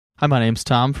Hi, my name's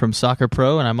Tom from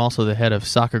SoccerPro, and I'm also the head of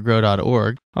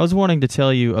SoccerGrow.org. I was wanting to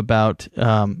tell you about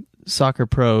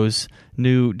SoccerPro's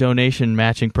new donation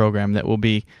matching program that will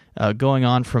be going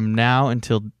on from now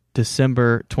until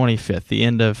December 25th, the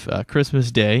end of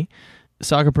Christmas Day.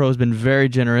 SoccerPro has been very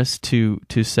generous to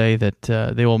say that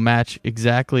they will match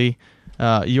exactly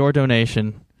your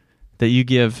donation that you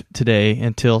give today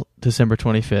until December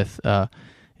 25th.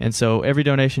 And so every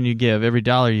donation you give, every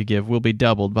dollar you give, will be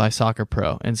doubled by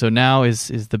SoccerPro. And so now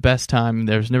is the best time.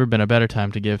 There's never been a better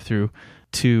time to give through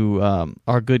to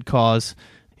our good cause.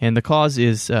 And the cause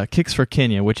is Kicks for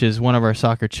Kenya, which is one of our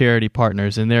soccer charity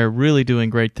partners. And they're really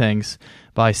doing great things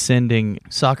by sending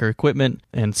soccer equipment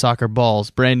and soccer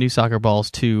balls, brand new soccer balls,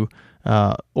 to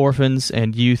orphans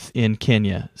and youth in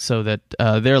Kenya so that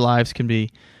their lives can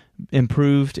be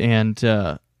improved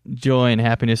and joy and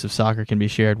happiness of soccer can be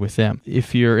shared with them.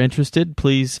 If you're interested,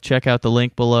 please check out the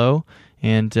link below,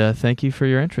 and thank you for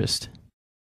your interest.